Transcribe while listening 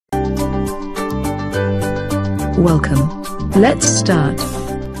Welcome. Let's start.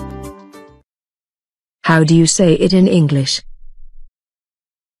 How do you say it in English?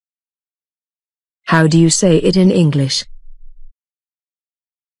 How do you say it in English?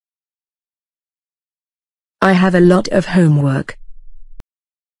 I have a lot of homework.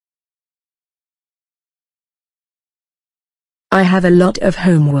 I have a lot of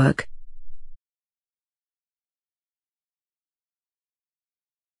homework.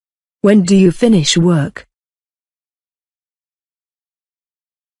 When do you finish work?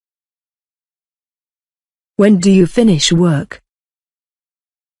 When do you finish work?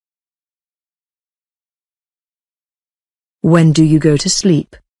 When do you go to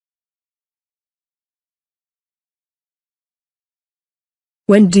sleep?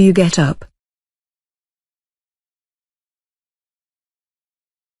 When do you get up?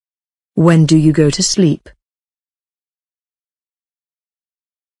 When do you go to sleep?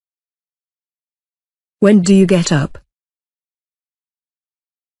 When do you get up?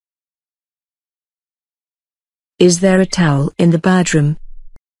 Is there a towel in the bedroom?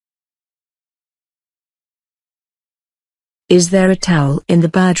 Is there a towel in the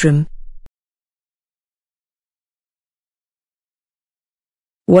bedroom?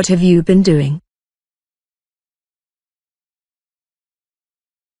 What have you been doing?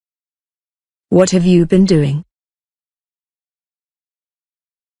 What have you been doing?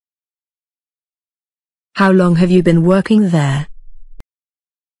 How long have you been working there?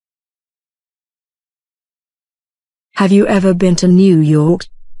 Have you ever been to New York?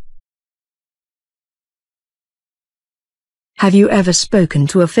 Have you ever spoken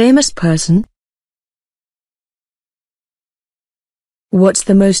to a famous person? What's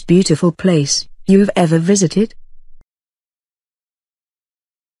the most beautiful place you've ever visited?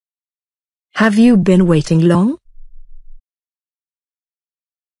 Have you been waiting long?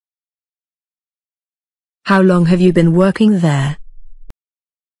 How long have you been working there?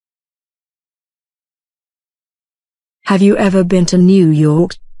 Have you ever been to New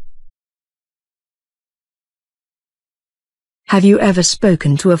York? Have you ever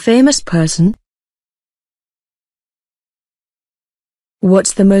spoken to a famous person?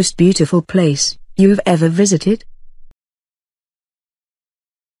 What's the most beautiful place you've ever visited?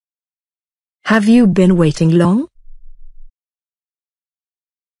 Have you been waiting long?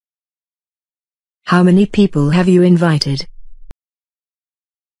 How many people have you invited?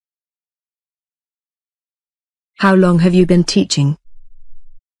 How long have you been teaching?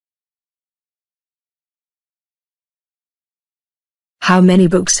 How many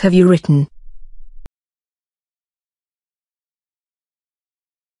books have you written?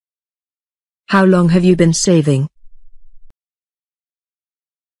 How long have you been saving?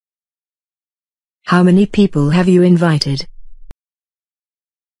 How many people have you invited?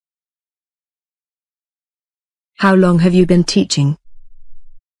 How long have you been teaching?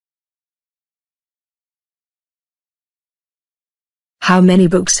 How many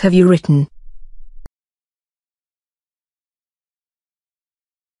books have you written?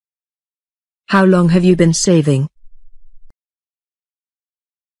 How long have you been saving?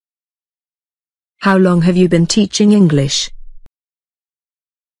 How long have you been teaching English?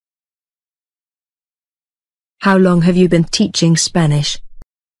 How long have you been teaching Spanish?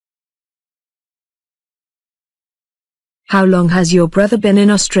 How long has your brother been in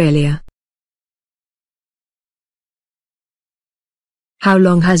Australia? How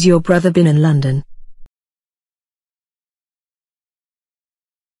long has your brother been in London?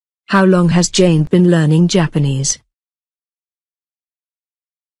 How long has Jane been learning Japanese?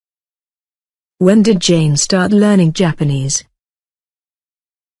 When did Jane start learning Japanese?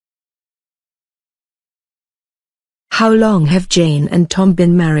 How long have Jane and Tom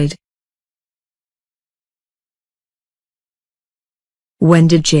been married? When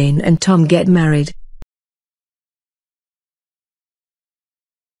did Jane and Tom get married?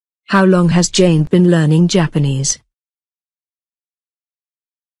 How long has Jane been learning Japanese?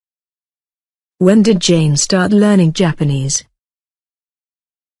 When did Jane start learning Japanese?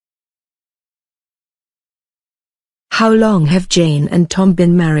 How long have Jane and Tom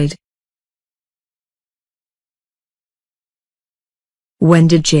been married? When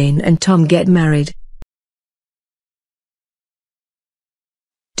did Jane and Tom get married?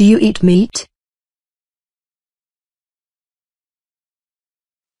 Do you eat meat?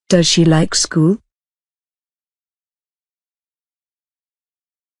 Does she like school?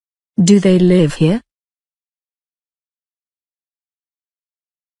 Do they live here?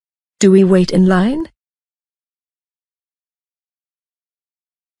 Do we wait in line?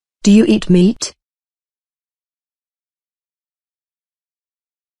 Do you eat meat?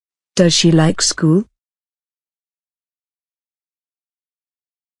 Does she like school?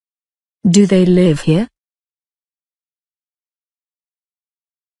 Do they live here?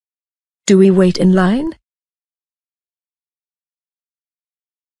 Do we wait in line?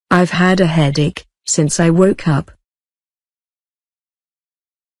 I've had a headache since I woke up.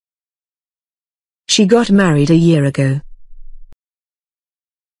 She got married a year ago.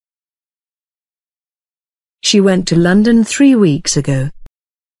 She went to London 3 weeks ago.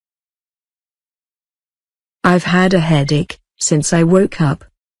 I've had a headache since I woke up.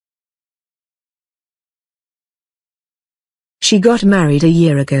 She got married a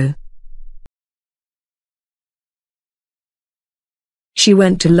year ago. She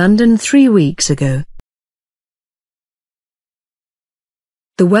went to London 3 weeks ago.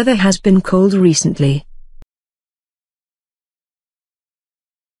 The weather has been cold recently.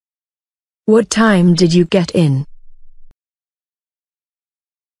 What time did you get in?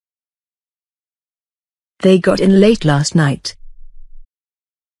 They got in late last night.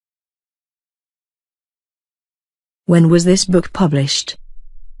 When was this book published?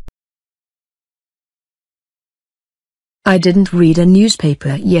 I didn't read a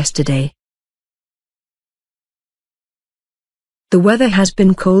newspaper yesterday. The weather has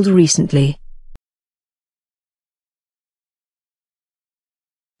been cold recently.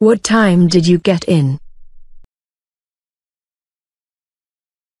 What time did you get in?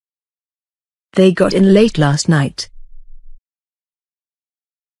 They got in late last night.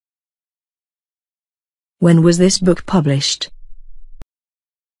 When was this book published?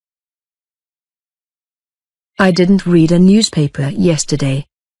 I didn't read a newspaper yesterday.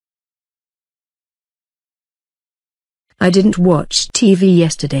 I didn't watch TV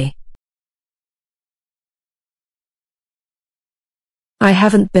yesterday. I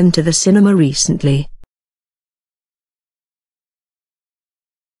haven't been to the cinema recently.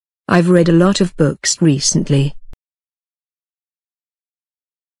 I've read a lot of books recently.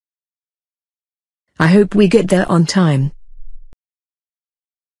 I hope we get there on time.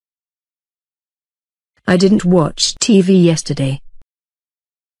 I didn't watch TV yesterday.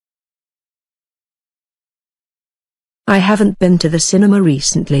 I haven't been to the cinema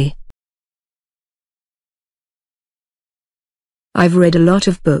recently. I've read a lot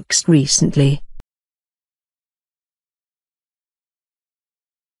of books recently.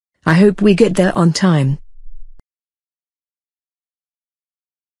 I hope we get there on time.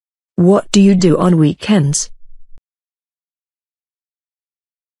 What do you do on weekends?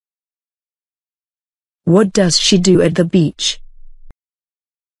 What does she do at the beach?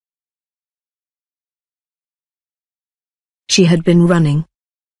 She had been running.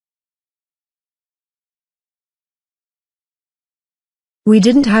 We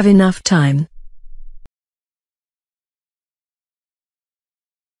didn't have enough time.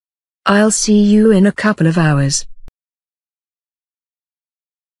 I'll see you in a couple of hours.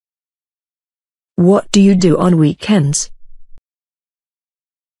 What do you do on weekends?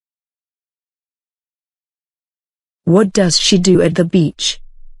 What does she do at the beach?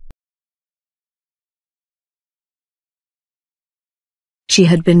 She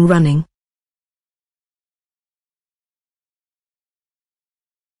had been running.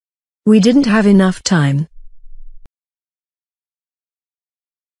 We didn't have enough time.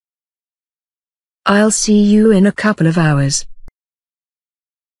 I'll see you in a couple of hours.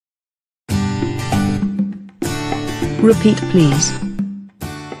 Repeat please.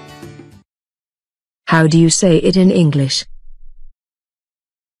 How do you say it in English?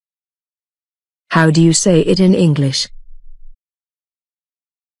 How do you say it in English?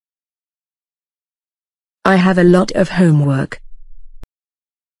 I have a lot of homework.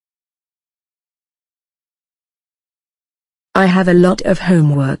 I have a lot of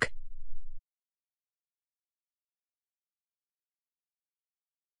homework.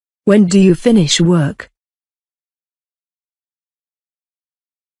 When do you finish work?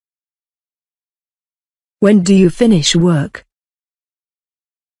 When do you finish work?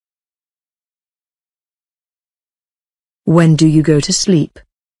 When do you go to sleep?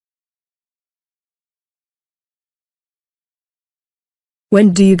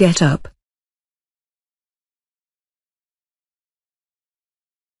 When do you get up?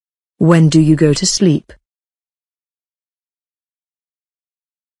 When do you go to sleep?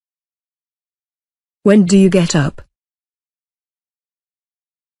 When do you get up?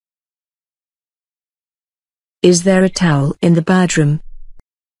 Is there a towel in the bedroom?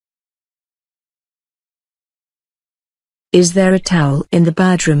 Is there a towel in the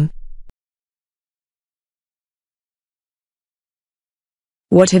bedroom?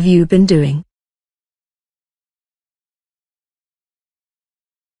 What have you been doing?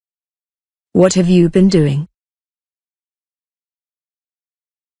 What have you been doing?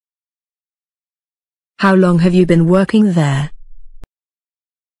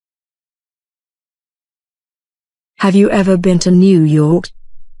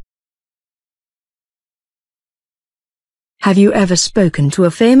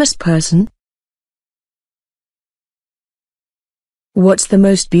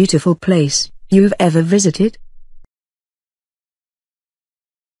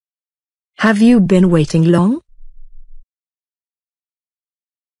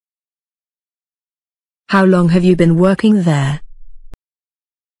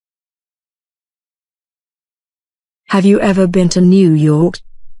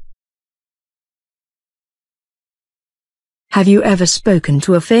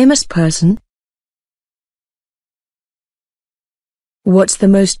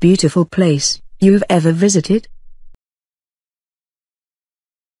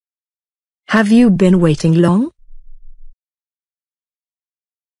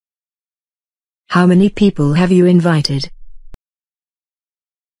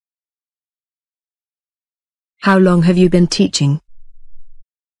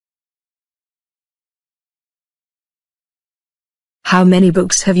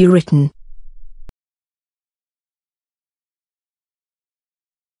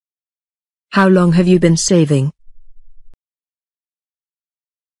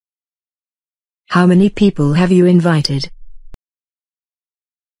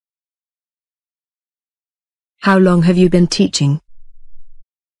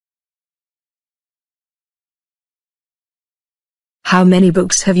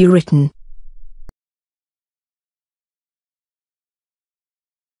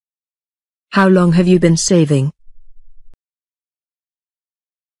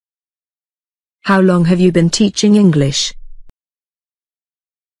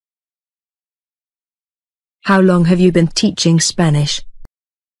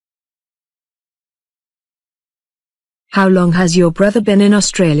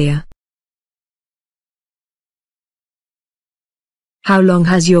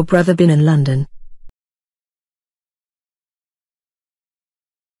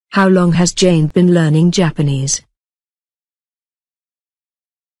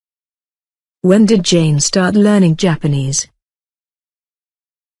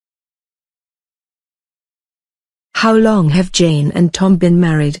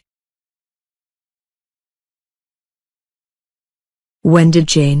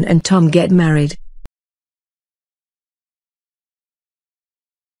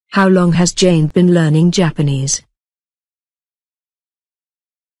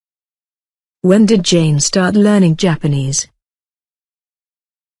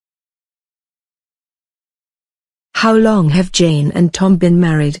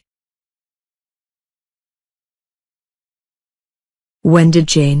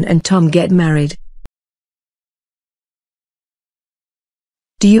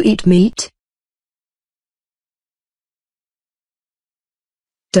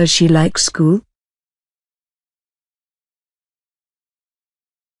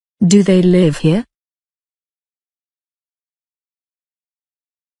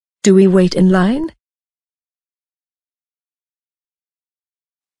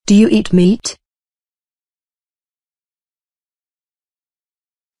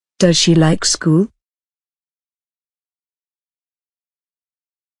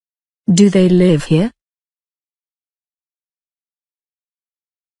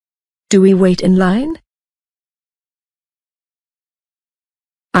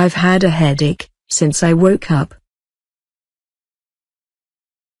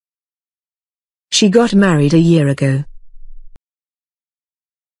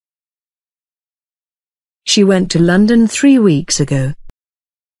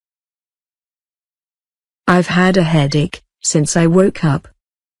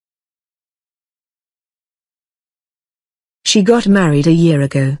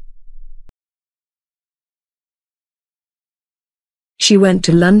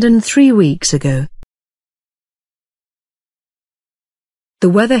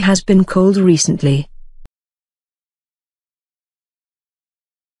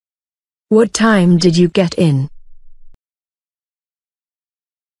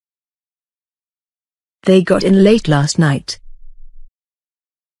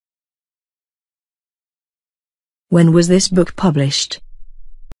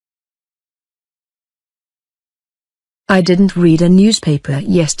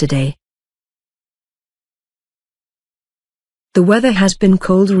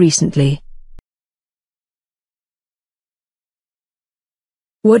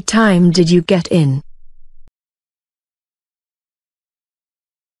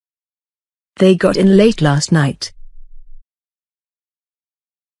 They got in late last night.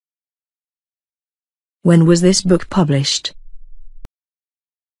 When was this book published?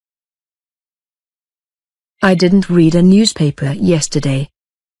 I didn't read a newspaper yesterday.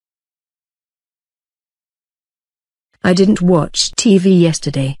 I didn't watch TV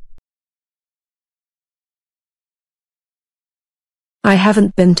yesterday. I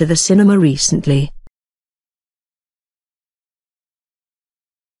haven't been to the cinema recently.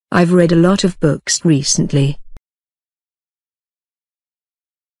 I've read a lot of books recently.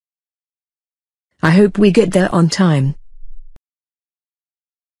 I hope we get there on time.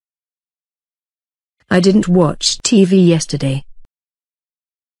 I didn't watch TV yesterday.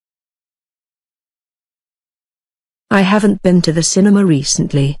 I haven't been to the cinema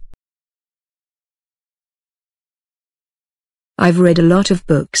recently. I've read a lot of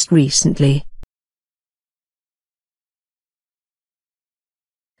books recently.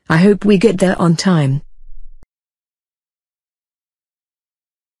 I hope we get there on time.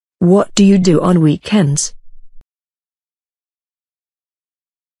 What do you do on weekends?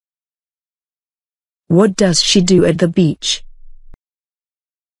 What does she do at the beach?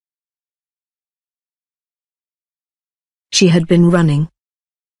 She had been running.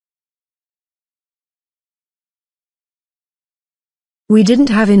 We didn't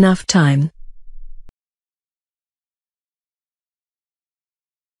have enough time.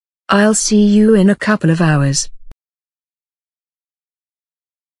 I'll see you in a couple of hours.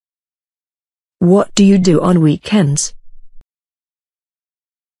 What do you do on weekends?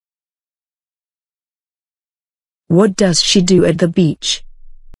 What does she do at the beach?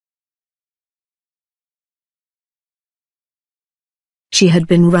 She had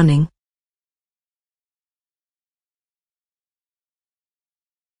been running.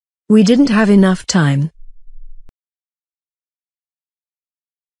 We didn't have enough time.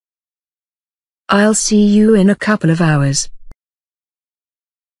 I'll see you in a couple of hours.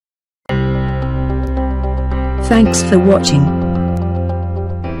 Thanks for watching.